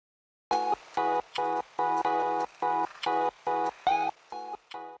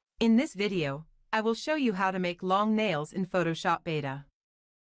In this video, I will show you how to make long nails in Photoshop Beta.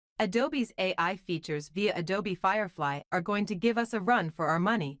 Adobe's AI features via Adobe Firefly are going to give us a run for our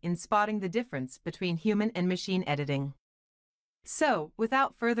money in spotting the difference between human and machine editing. So,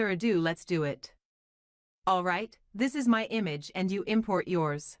 without further ado, let's do it. Alright, this is my image and you import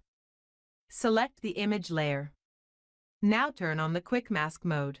yours. Select the image layer. Now turn on the Quick Mask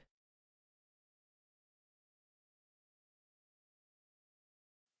mode.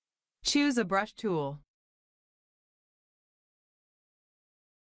 Choose a brush tool.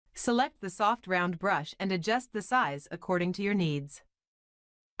 Select the soft round brush and adjust the size according to your needs.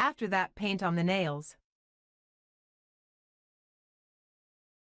 After that, paint on the nails.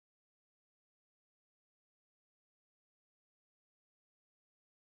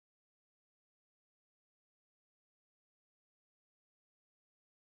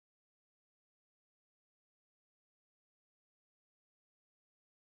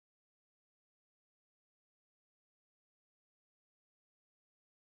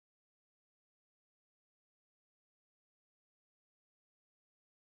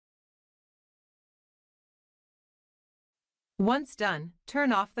 Once done,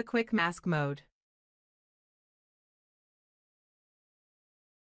 turn off the Quick Mask mode.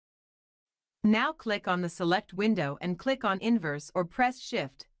 Now click on the Select window and click on Inverse or press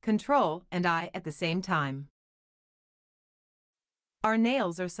Shift, Ctrl, and I at the same time. Our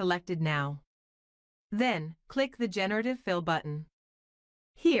nails are selected now. Then, click the Generative Fill button.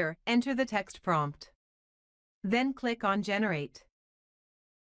 Here, enter the text prompt. Then click on Generate.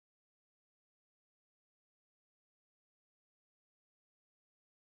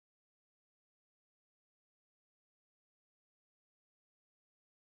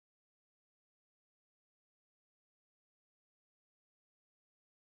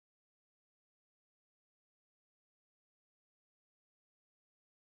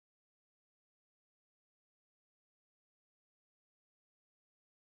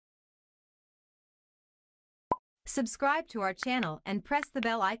 Subscribe to our channel and press the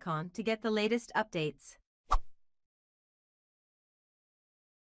bell icon to get the latest updates.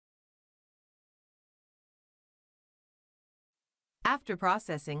 After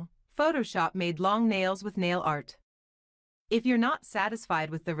processing, Photoshop made long nails with nail art. If you're not satisfied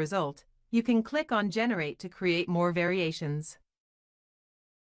with the result, you can click on Generate to create more variations.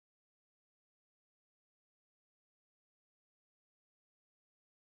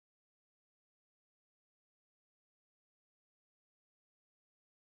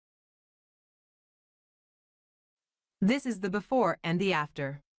 This is the before and the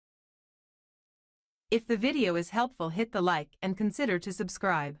after. If the video is helpful, hit the like and consider to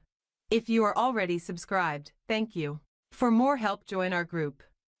subscribe. If you are already subscribed, thank you. For more help, join our group.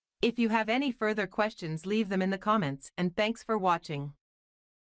 If you have any further questions, leave them in the comments, and thanks for watching.